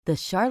The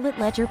Charlotte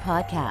Ledger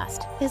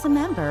Podcast is a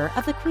member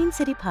of the Queen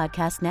City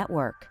Podcast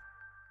Network.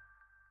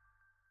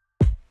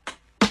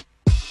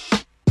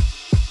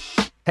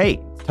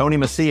 Hey, it's Tony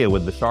Messia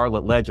with the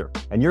Charlotte Ledger,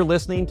 and you're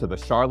listening to the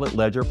Charlotte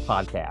Ledger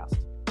Podcast.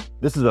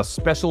 This is a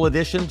special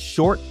edition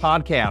short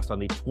podcast on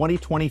the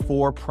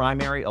 2024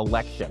 primary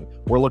election.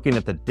 We're looking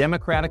at the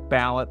Democratic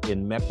ballot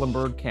in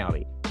Mecklenburg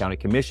County, county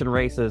commission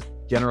races,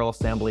 General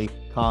Assembly,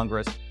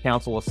 Congress,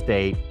 Council of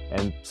State,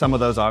 and some of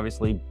those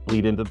obviously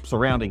bleed into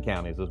surrounding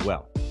counties as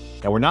well.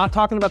 Now, we're not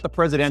talking about the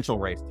presidential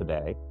race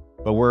today,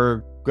 but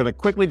we're going to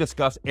quickly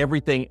discuss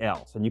everything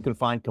else. And you can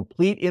find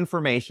complete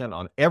information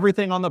on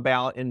everything on the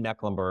ballot in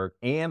Mecklenburg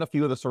and a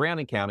few of the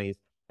surrounding counties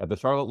at the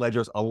Charlotte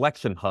Ledger's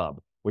Election Hub,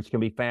 which can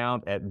be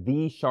found at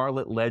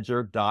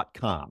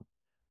thecharlotteledger.com.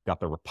 Got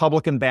the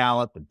Republican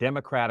ballot, the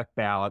Democratic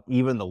ballot,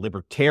 even the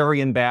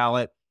Libertarian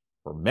ballot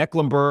for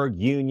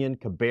Mecklenburg, Union,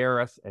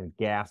 Cabarrus, and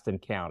Gaston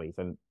counties.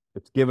 And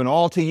it's given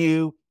all to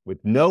you with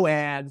no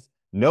ads,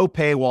 no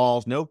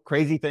paywalls, no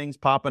crazy things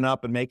popping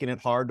up and making it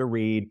hard to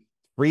read.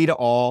 Free to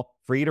all,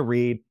 free to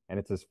read, and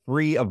it's as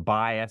free of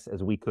bias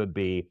as we could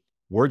be.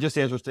 We're just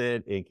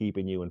interested in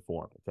keeping you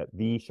informed. It's at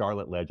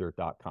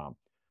thecharlotteledger.com.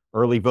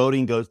 Early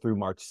voting goes through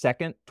March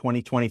 2nd,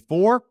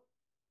 2024,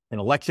 and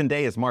Election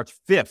Day is March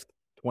 5th,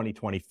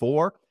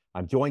 2024.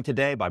 I'm joined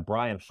today by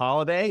Brian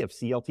Holliday of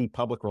CLT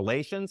Public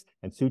Relations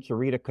and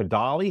Sucharita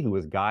Kodali, who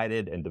has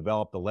guided and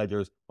developed the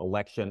Ledger's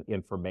election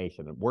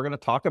information. And we're going to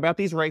talk about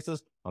these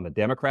races on the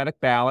Democratic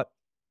ballot,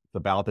 the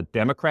ballot that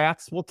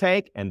Democrats will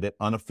take and that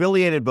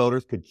unaffiliated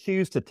voters could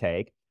choose to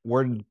take.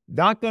 We're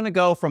not going to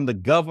go from the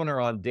governor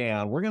on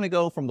down. We're going to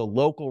go from the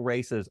local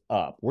races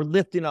up. We're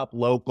lifting up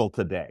local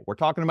today. We're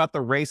talking about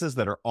the races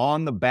that are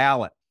on the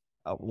ballot.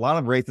 A lot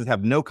of races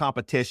have no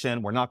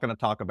competition. We're not going to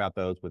talk about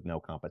those with no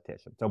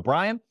competition. So,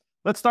 Brian,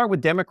 let's start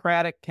with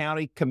Democratic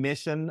County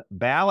Commission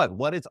ballot.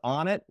 What is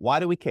on it? Why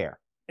do we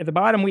care? At the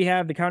bottom, we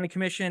have the county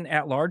commission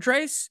at-large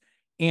race.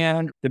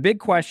 And the big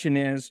question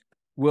is,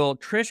 will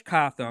Trish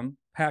Cotham,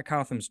 Pat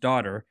Cotham's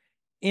daughter,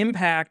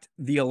 impact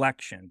the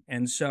election?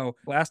 And so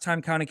last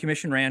time county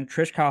commission ran,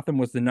 Trish Cotham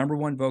was the number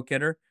one vote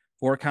getter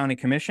for county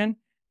commission.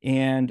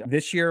 And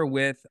this year,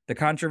 with the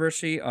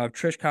controversy of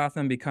Trish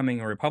Cotham becoming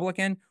a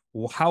Republican,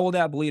 how will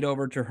that bleed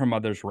over to her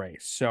mother's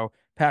race? So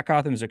Pat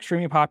Cotham is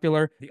extremely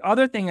popular. The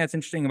other thing that's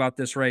interesting about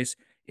this race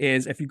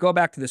is if you go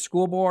back to the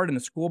school board and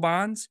the school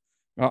bonds,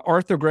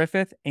 Arthur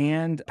Griffith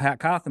and Pat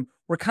Cotham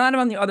were kind of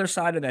on the other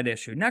side of that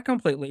issue. Not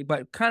completely,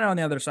 but kind of on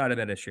the other side of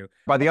that issue.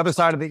 By the other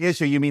side of the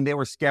issue, you mean they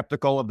were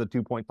skeptical of the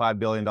 $2.5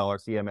 billion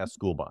CMS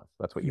school bonds?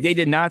 That's what you They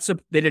did not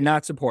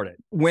support it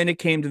when it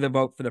came to the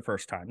vote for the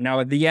first time. Now,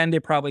 at the end, they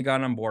probably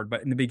got on board,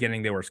 but in the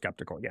beginning, they were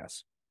skeptical,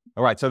 yes.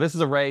 All right, so this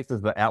is a race. This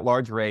is the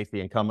at-large race.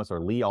 The incumbents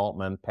are Lee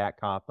Altman, Pat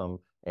Cotham,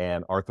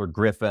 and Arthur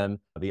Griffin.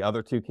 The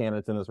other two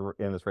candidates in this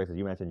race, as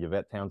you mentioned,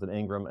 Yvette Townsend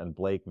Ingram and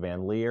Blake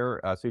Van Leer.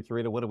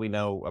 Sucharita, what do we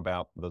know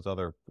about those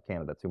other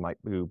candidates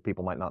who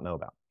people might not know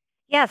about?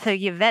 Yeah, so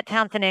Yvette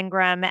Townsend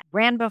Ingram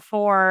ran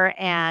before,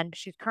 and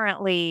she's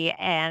currently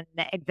an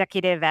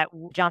executive at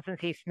Johnson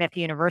C. Smith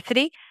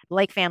University.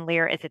 Blake Van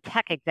Leer is a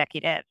tech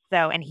executive,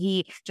 and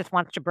he just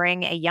wants to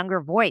bring a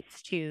younger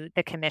voice to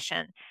the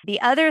commission.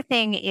 The other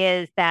thing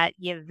is that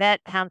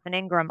Yvette Townsend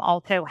Ingram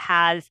also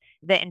has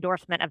the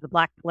endorsement of the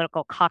Black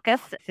Political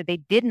Caucus, so they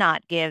did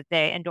not give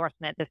the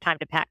endorsement this time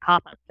to Pat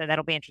Cotham. So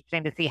that'll be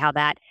interesting to see how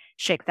that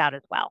shakes out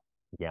as well.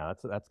 Yeah,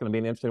 that's going to be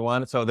an interesting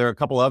one. So there are a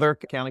couple other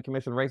county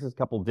commission races, a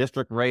couple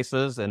district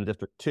races. In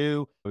District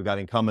 2, we've got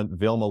incumbent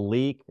Vilma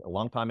Leak, a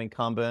longtime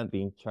incumbent,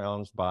 being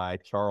challenged by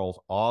Charles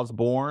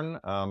Osborne.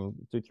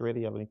 Sucharita, do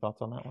you have any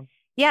thoughts on that one?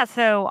 Yeah,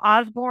 so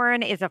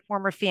Osborne is a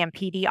former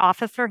CMPD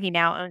officer. He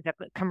now owns a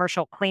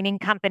commercial cleaning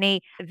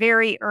company.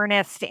 Very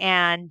earnest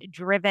and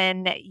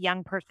driven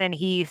young person.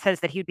 He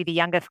says that he would be the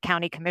youngest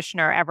county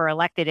commissioner ever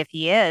elected if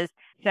he is.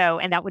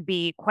 And that would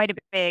be quite a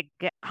big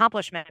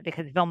accomplishment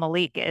because Vilma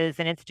Leak is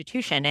an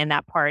institution in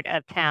that part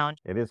of town.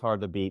 It is hard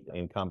to beat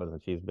incumbents,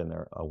 and she's been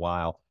there a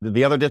while.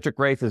 The other district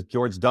race is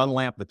George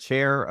Dunlap, the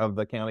chair of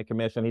the county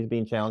commission. He's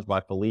being challenged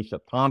by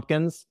Felicia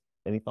Tompkins.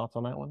 Any thoughts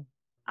on that one?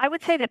 I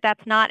would say that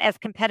that's not as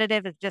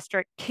competitive as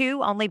District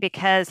 2, only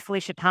because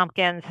Felicia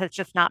Tompkins has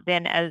just not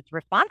been as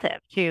responsive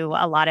to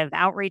a lot of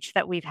outreach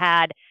that we've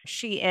had.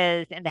 She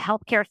is in the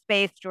healthcare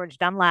space. George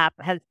Dunlap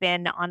has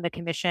been on the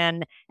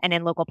commission and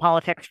in local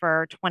politics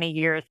for 20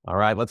 years. All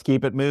right, let's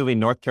keep it moving.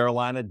 North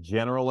Carolina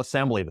General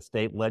Assembly, the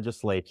state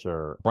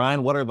legislature.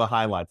 Brian, what are the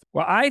highlights?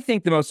 Well, I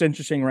think the most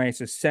interesting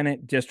race is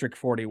Senate District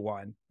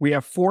 41. We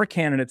have 4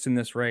 candidates in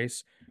this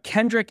race.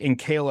 Kendrick and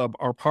Caleb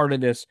are part of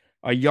this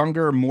a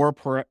younger, more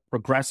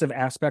progressive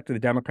aspect of the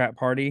Democrat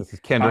Party. This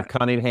is Kendrick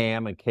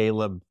Cunningham and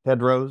Caleb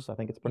Tedros, I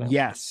think it's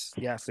pronounced.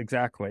 Yes,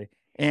 exactly.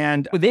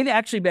 And they've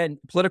actually been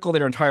political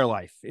their entire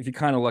life, if you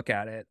kind of look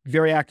at it.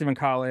 Very active in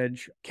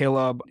college.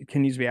 Caleb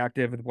continues to be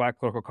active with the Black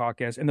Political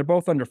Caucus, and they're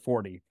both under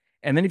 40.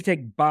 And then if you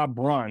take Bob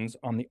Bruns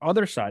on the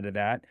other side of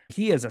that,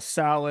 he is a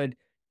solid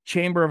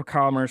Chamber of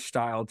Commerce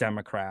style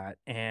Democrat,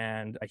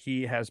 and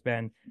he has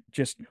been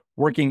just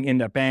working in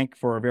the bank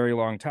for a very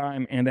long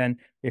time. And then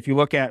if you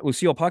look at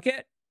Lucille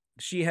Puckett,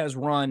 She has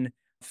run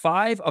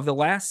 5 of the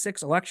last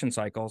 6 election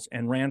cycles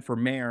and ran for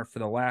mayor for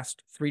the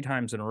last 3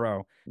 times in a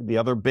row. The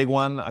other big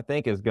one, I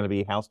think, is going to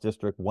be House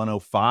District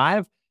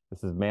 105.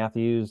 This is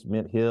Matthews,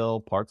 Mint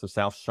Hill, parts of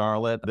South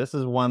Charlotte. This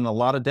is one a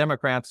lot of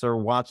Democrats are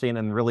watching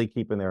and really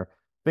keeping their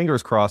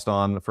fingers crossed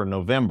on for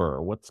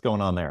November. What's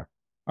going on there?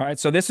 All right,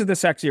 so this is the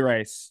sexy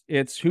race.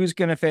 It's who's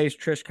going to face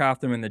Trish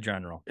Cotham in the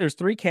general. There's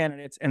 3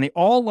 candidates, and they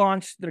all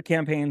launched their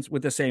campaigns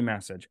with the same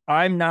message.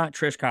 I'm not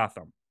Trish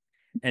Cotham.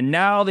 And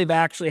now they've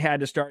actually had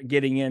to start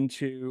getting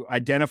into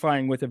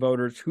identifying with the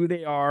voters who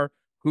they are,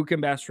 who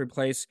can best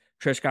replace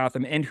Trish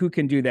Cotham, and who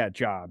can do that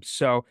job.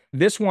 So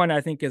this one,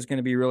 I think, is going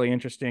to be really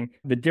interesting.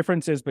 The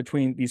differences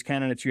between these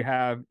candidates you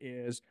have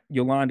is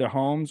Yolanda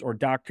Holmes or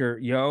Dr.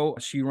 Yo.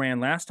 She ran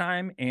last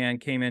time and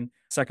came in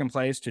second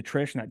place to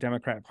Trish in that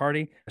Democrat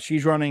Party.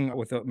 She's running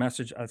with a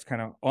message that's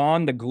kind of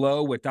on the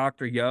glow with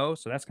Dr. Yo,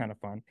 so that's kind of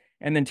fun.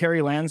 And then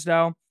Terry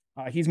Lansdowne.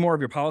 He's more of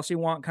your policy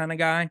wonk kind of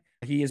guy.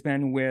 He has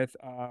been with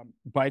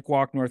Bike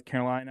Walk North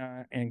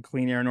Carolina and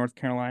Clean Air North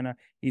Carolina.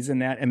 He's in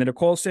that. And then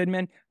Nicole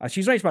Sidman,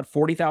 she's raised about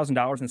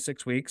 $40,000 in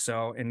 6 weeks.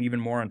 So, and even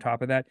more on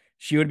top of that,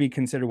 she would be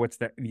considered what's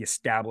the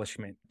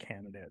establishment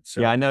candidate.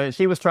 So, yeah, I know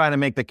she was trying to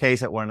make the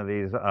case at one of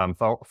these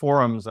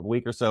forums a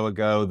week or so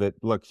ago that,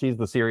 look, she's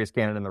the serious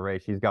candidate in the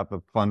race. She's got the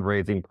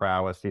fundraising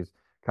prowess. She's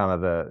kind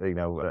of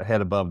the, head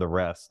above the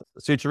rest.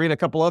 Sucharita, a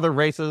couple other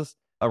races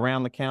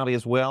around the county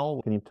as well.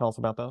 Can you tell us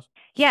about those?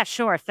 Yeah,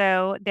 sure.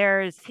 So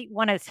there's seat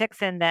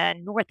 106 in the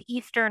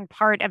northeastern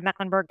part of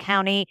Mecklenburg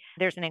County.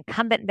 There's an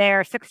incumbent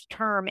there,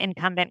 6th-term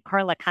incumbent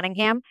Carla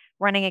Cunningham,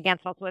 running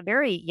against also a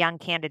very young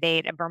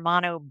candidate,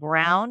 Vermano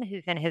Brown,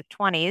 who's in his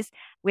 20s.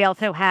 We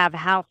also have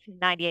House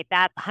 98,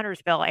 that's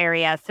Huntersville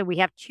area. So we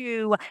have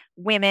 2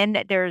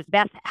 women. There's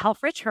Beth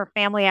Helfrich. Her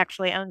family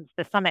actually owns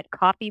the Summit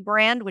Coffee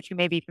brand, which you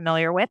may be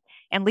familiar with.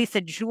 And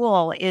Lisa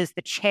Jewell is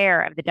the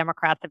chair of the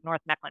Democrats of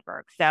North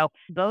Mecklenburg. So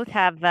both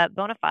have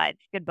bona fides,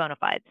 good bona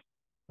fides.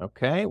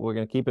 Okay, we're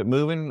going to keep it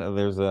moving.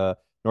 There's a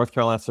North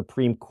Carolina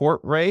Supreme Court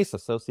race,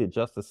 Associate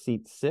Justice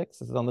Seat 6.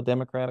 This is on the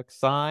Democratic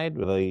side.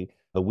 The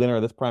winner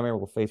of this primary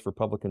will face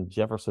Republican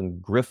Jefferson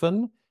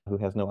Griffin, who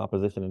has no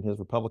opposition in his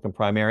Republican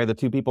primary. The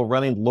 2 people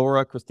running,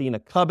 Laura Christina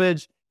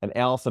Cubbage and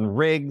Allison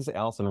Riggs.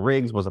 Allison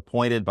Riggs was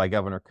appointed by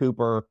Governor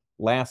Cooper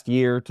last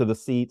year to the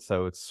seat,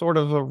 so it's sort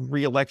of a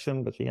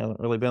re-election, but she hasn't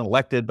really been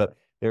elected, but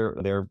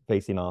they're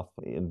facing off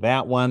in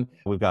that one.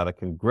 We've got a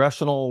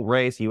congressional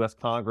race, U.S.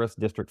 Congress,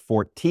 District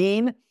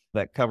 14,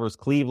 that covers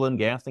Cleveland,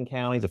 Gaston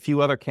counties, a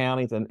few other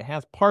counties, and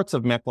has parts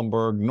of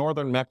Mecklenburg,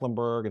 northern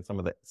Mecklenburg, and some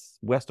of the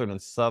western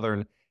and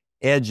southern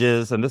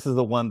edges. And this is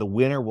the one, the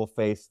winner will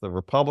face the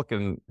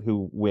Republican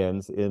who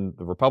wins in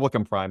the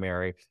Republican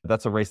primary.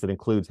 That's a race that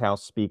includes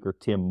House Speaker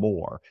Tim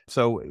Moore.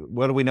 So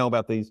what do we know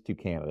about these 2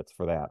 candidates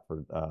for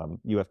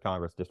U.S.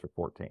 Congress District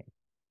 14?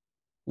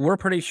 we're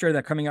pretty sure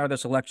that coming out of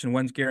this election,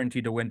 one's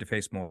guaranteed to win to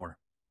face more.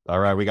 All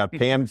right, we got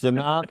Pam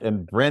Gannott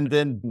and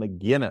Brendan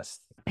McGinnis.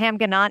 Pam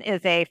Gannott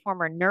is a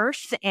former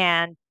nurse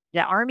and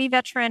the Army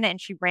veteran,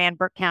 and she ran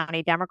Burke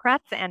County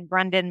Democrats. And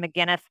Brendan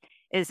McGinnis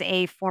is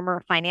a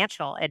former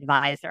financial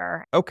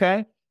advisor.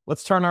 Okay,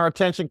 let's turn our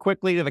attention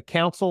quickly to the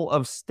Council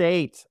of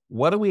State.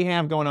 What do we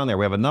have going on there?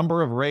 We have a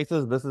number of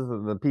races. This is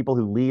the people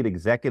who lead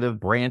executive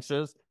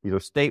branches. These are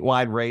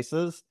statewide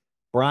races.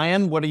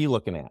 Brian, what are you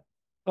looking at?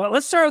 Well,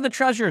 let's start with the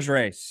treasurer's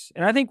race.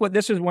 And I think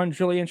this one's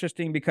really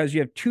interesting because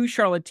you have 2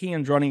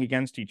 Charlotteans running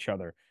against each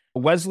other.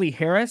 Wesley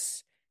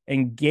Harris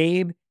and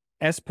Gabe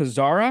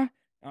Espizarra.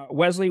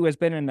 Wesley has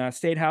been in the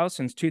State House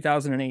since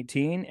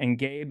 2018, and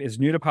Gabe is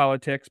new to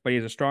politics, but he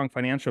has a strong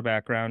financial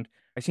background.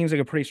 He seems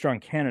like a pretty strong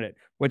candidate.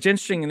 What's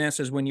interesting in this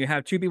is when you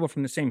have 2 people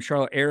from the same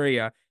Charlotte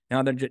area,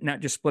 now they're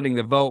not just splitting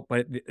the vote,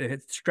 but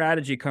the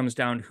strategy comes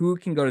down who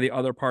can go to the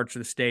other parts of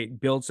the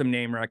state, build some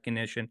name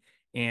recognition,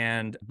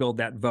 and build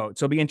that vote.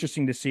 So it'll be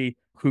interesting to see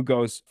who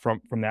goes from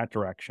that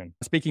direction.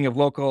 Speaking of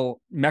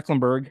local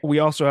Mecklenburg, we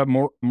also have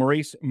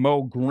Maurice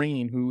Mo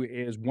Green, who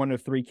is one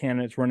of 3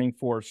 candidates running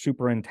for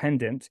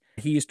superintendent.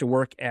 He used to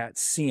work at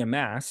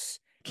CMS.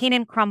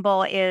 Keenan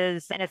Crumble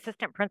is an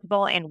assistant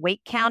principal in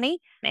Wake County,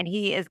 and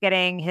he is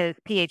getting his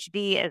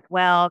PhD as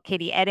well.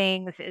 Katie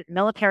Eddings is a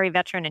military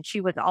veteran, and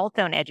she was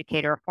also an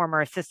educator, former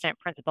assistant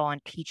principal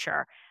and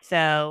teacher.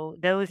 So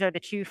those are the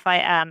 2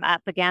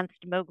 up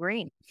against Mo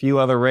Green. A few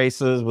other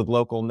races with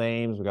local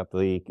names. We got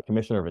the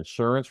Commissioner of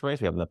Insurance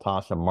race. We have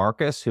Natasha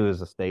Marcus, who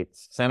is a state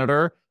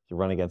senator. She's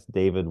running against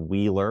David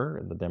Wheeler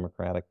in the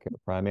Democratic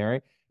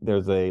primary.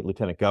 There's a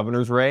lieutenant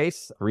governor's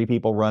race. 3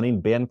 people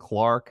running: Ben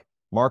Clark,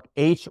 Mark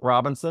H.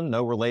 Robinson,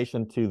 no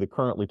relation to the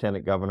current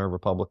Lieutenant Governor,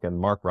 Republican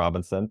Mark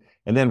Robinson.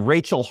 And then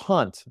Rachel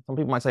Hunt. Some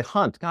people might say,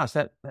 Hunt, gosh,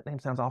 that name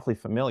sounds awfully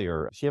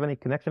familiar. Does she have any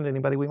connection to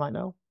anybody we might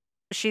know?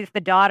 She's the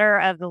daughter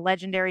of the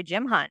legendary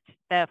Jim Hunt,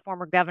 the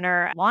former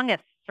governor,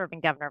 longest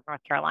serving governor of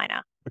North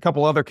Carolina. A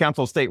couple other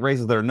Council of State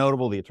races that are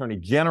notable. The Attorney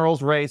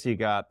General's race. You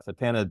got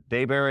Satana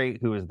Dayberry,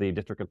 who is the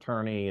district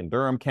attorney in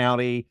Durham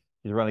County.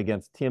 He's running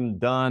against Tim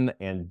Dunn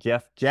and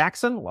Jeff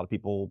Jackson. A lot of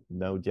people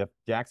know Jeff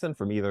Jackson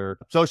from either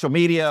social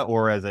media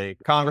or as a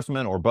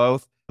congressman or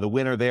both. The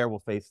winner there will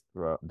face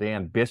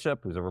Dan Bishop,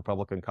 who's a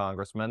Republican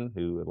congressman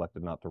who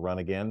elected not to run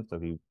again. So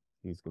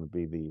he's going to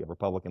be the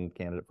Republican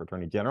candidate for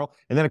Attorney General.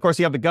 And then, of course,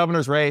 you have the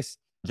governor's race.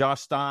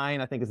 Josh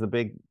Stein, I think, is the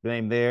big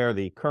name there,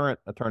 the current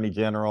Attorney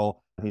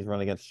General. He's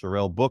running against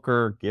Sherelle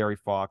Booker, Gary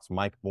Fox,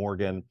 Mike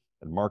Morgan,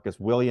 and Marcus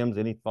Williams.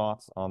 Any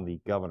thoughts on the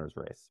governor's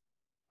race?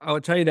 I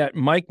will tell you that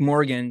Mike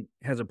Morgan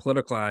has a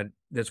political ad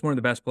that's one of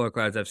the best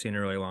political ads I've seen in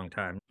a really long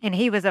time. And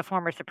he was a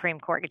former Supreme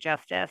Court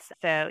justice.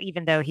 So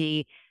even though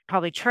he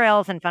probably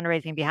trails in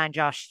fundraising behind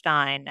Josh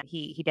Stein,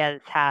 he does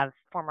have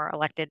former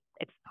elected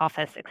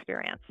office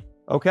experience.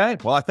 Okay.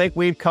 Well, I think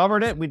we've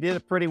covered it. We did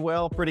it pretty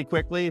well, pretty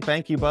quickly.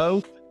 Thank you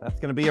both. That's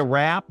going to be a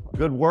wrap.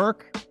 Good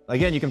work.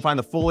 Again, you can find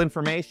the full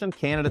information,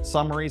 candidate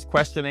summaries,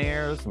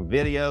 questionnaires, some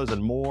videos,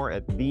 and more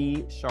at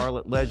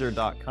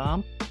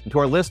thecharlotteledger.com. And to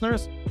our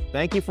listeners,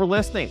 thank you for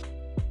listening.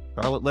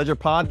 Charlotte Ledger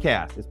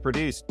Podcast is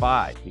produced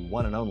by the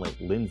one and only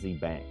Lindsay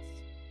Banks.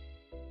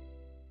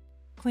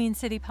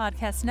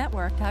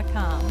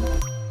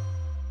 QueenCityPodcastNetwork.com.